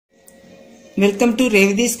Welcome to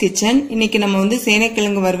Revathi's kitchen. இன்னைக்கு நம்ம வந்து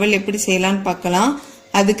சேனைக்கிழங்கு வறுவல் எப்படி செய்யலாம்னு பார்க்கலாம்.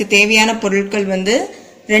 அதுக்கு தேவையான பொருட்கள் வந்து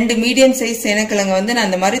 2 மீடியம் சைஸ் சேனைக்கிழங்கு வந்து நான்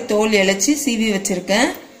அந்த மாதிரி தோல் இழைச்சி சீவி வச்சிருக்கேன்.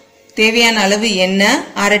 தேவையான அளவு எண்ணெய்,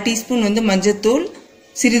 1/2 டீஸ்பூன் வந்து மஞ்சத்தூள்,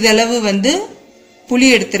 சிறிதளவு வந்து புளி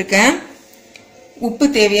எடுத்திருக்கேன், உப்பு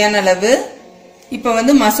தேவையான அளவு. இப்போ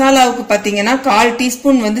வந்து மசாலாவுக்கு பார்த்தீங்கன்னா 1/4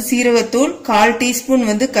 டீஸ்பூன் வந்து சீரகத்தூள், 1/4 டீஸ்பூன்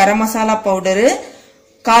வந்து கரம் மசாலா பவுடரு,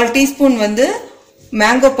 1/4 டீஸ்பூன் வந்து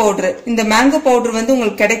மேங்கோ பவுடர். இந்த மேங்கோ பவுடர் வந்து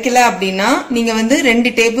உங்களுக்கு கிடைக்கல அப்படின்னா நீங்க வந்து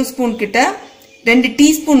 2 டேபிள் ஸ்பூன் கிட்ட 2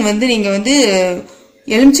 டீஸ்பூன் வந்து நீங்க வந்து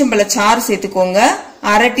எலுமிச்சம்பழ சாறு சேர்த்துக்கோங்க.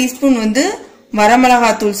 1/2 டீஸ்பூன் வந்து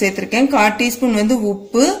வரமிளகாத்தூள் சேர்த்திருக்கேன், 1/4 டீஸ்பூன் வந்து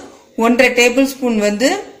உப்பு, 1/2 டேபிள் ஸ்பூன் வந்து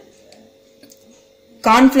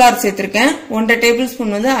கார்ன்ஃபிளவர் சேர்த்திருக்கேன், 1/2 டேபிள்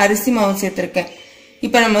ஸ்பூன் வந்து அரிசி மாவு சேர்த்திருக்கேன்.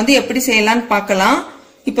 இப்ப நம்ம வந்து எப்படி செய்யலாம்னு பார்க்கலாம்.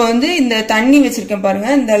 இப்ப வந்து இந்த தண்ணி வச்சிருக்கேன்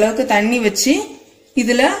பாருங்க, இந்த அளவுக்கு தண்ணி வச்சு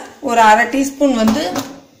இதுல ஒரு 1/2 டீஸ்பூன் வந்து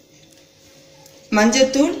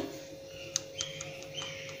மஞ்சத்தூள்,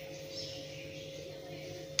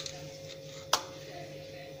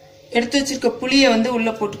 எடுத்து வச்சிருக்க புளிய வந்து உள்ள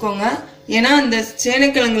போட்டுக்கோங்க. ஏன்னா அந்த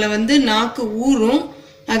சேனைக்கிழங்குல வந்து நாக்கு ஊறும்,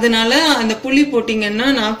 அதனால அந்த புளி போட்டீங்கன்னா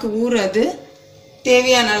நாக்கு ஊறாது.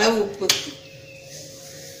 தேவையான அளவு உப்பு.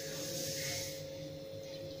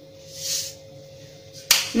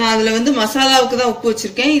 நான் அதுல வந்து மசாலாவுக்கு தான் உப்பு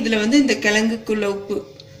வச்சிருக்கேன். இதுல வந்து இந்த கிழங்குக்குள்ள உப்பு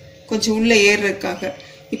கொஞ்சம் உள்ள ஏறுறதுக்காக.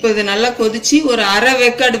 இப்போ இது நல்லா கொதிச்சு ஒரு 1/2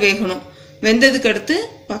 வேக்காடு வேகணும். வெந்ததுக்கு அடுத்து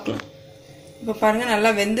பார்க்கலாம். இப்போ பாருங்க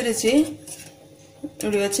நல்லா வெந்துருச்சு.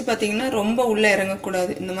 இப்படி வச்சு பார்த்தீங்கன்னா ரொம்ப உள்ள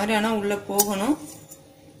இறங்கக்கூடாது, இந்த மாதிரி ஆனால் உள்ள போகணும்.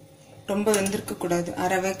 ரொம்ப வெந்திருக்க கூடாது,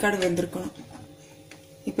 1/2 வேக்காடு வெந்திருக்கணும்.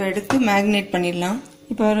 இப்போ எடுத்து மேக்னேட் பண்ணிடலாம்.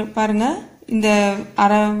 இப்போ பாருங்க இந்த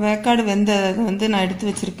 1/2 வேக்காடு வெந்ததை வந்து நான் எடுத்து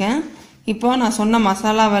வச்சிருக்கேன். இப்போ நான் சொன்ன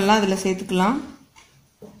மசாலாவெல்லாம் அதில் சேர்த்துக்கலாம்.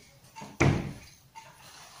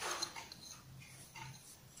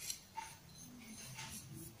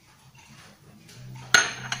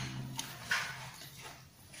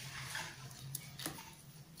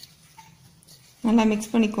 நல்லா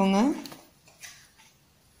மிக்ஸ் பண்ணிக்கோங்க.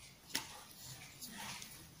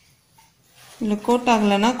 இதில் கோட்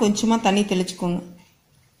ஆகலைன்னா கொஞ்சமாக தண்ணி தெளிச்சுக்கோங்க.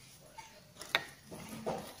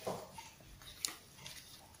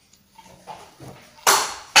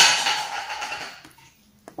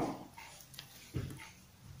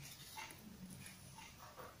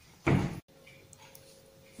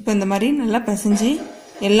 இப்போ இந்த மாதிரி நல்லா பிசைஞ்சு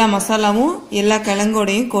எல்லா மசாலாவும் எல்லா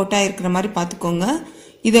கிழங்கோடையும் கோட்டாக இருக்கிற மாதிரி பார்த்துக்கோங்க.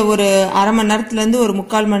 இதை ஒரு 1/2 மணி நேரத்துலேருந்து ஒரு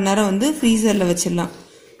 3/4 மணி நேரம் வந்து ஃப்ரீசரில் வச்சிடலாம்.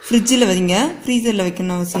 ஃப்ரிட்ஜில் வைங்க, ஃப்ரீசரில்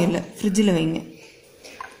வைக்கணும் அவசியம் இல்லை, ஃப்ரிட்ஜில் வைங்க.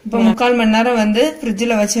 இப்போ 3/4 மணி நேரம் வந்து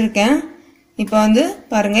ஃப்ரிட்ஜில் வச்சுருக்கேன். இப்போ வந்து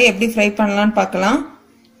பாருங்கள் எப்படி ஃப்ரை பண்ணலான்னு பார்க்கலாம்.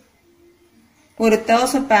 ஒரு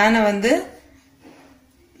தோசை பேனை வந்து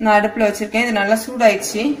நான் அடுப்பில் வச்சுருக்கேன். இது நல்லா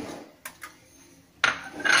சூடாயிடுச்சு.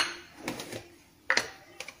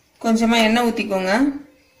 கொஞ்சமா எண்ணெய் ஊத்திக்கோங்க.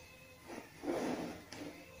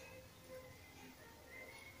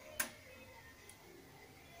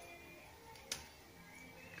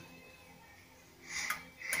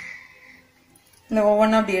 இந்த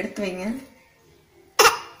ஒவ்வொன்றா அப்படி எடுத்து வைங்க.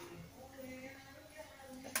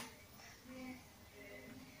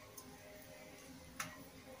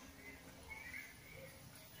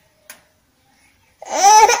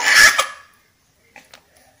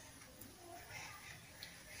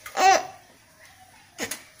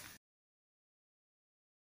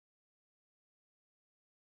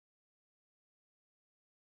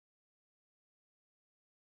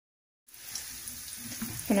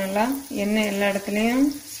 நல்லா எண்ணெய் எல்லா இடத்துலையும்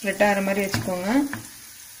ஸ்ப்ரெட் ஆகிற மாதிரி வச்சுக்கோங்க.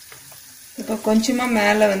 இப்போ கொஞ்சமாக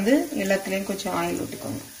மேலே வந்து எல்லாத்துலேயும் கொஞ்சம் ஆயில்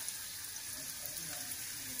ஊற்றிக்கோங்க.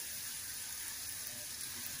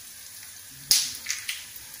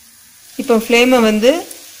 இப்போ ஃப்ளேமை வந்து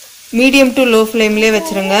மீடியம் டு லோ ஃப்ளேம்லேயே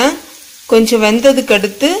வச்சுருங்க. கொஞ்சம் வெந்ததுக்கு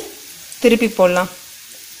அடுத்து திருப்பி போடலாம்.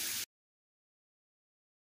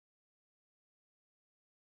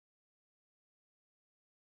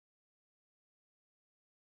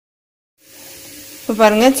 இப்போ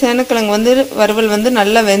பாருங்கள் சேனைக்கிழங்கு வந்து வறுவல் வந்து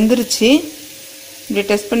நல்லா வெந்துருச்சு. இப்படி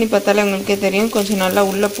டெஸ்ட் பண்ணி பார்த்தாலே உங்களுக்கே தெரியும், கொஞ்சம் நல்லா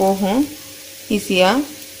உள்ளே போகும் ஈஸியாக.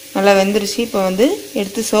 நல்லா வெந்துருச்சு. இப்போ வந்து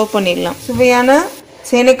எடுத்து சர்வ் பண்ணிடலாம். சுவையான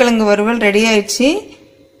சேனைக்கிழங்கு வறுவல் ரெடி ஆயிடுச்சு.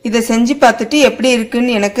 இதை செஞ்சு பார்த்துட்டு எப்படி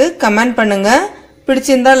இருக்குன்னு எனக்கு கமெண்ட் பண்ணுங்கள்.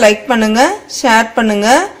 பிடிச்சிருந்தா லைக் பண்ணுங்கள், ஷேர்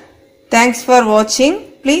பண்ணுங்கள். தேங்க்ஸ் ஃபார் வாட்சிங்.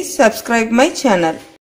 Please subscribe my channel.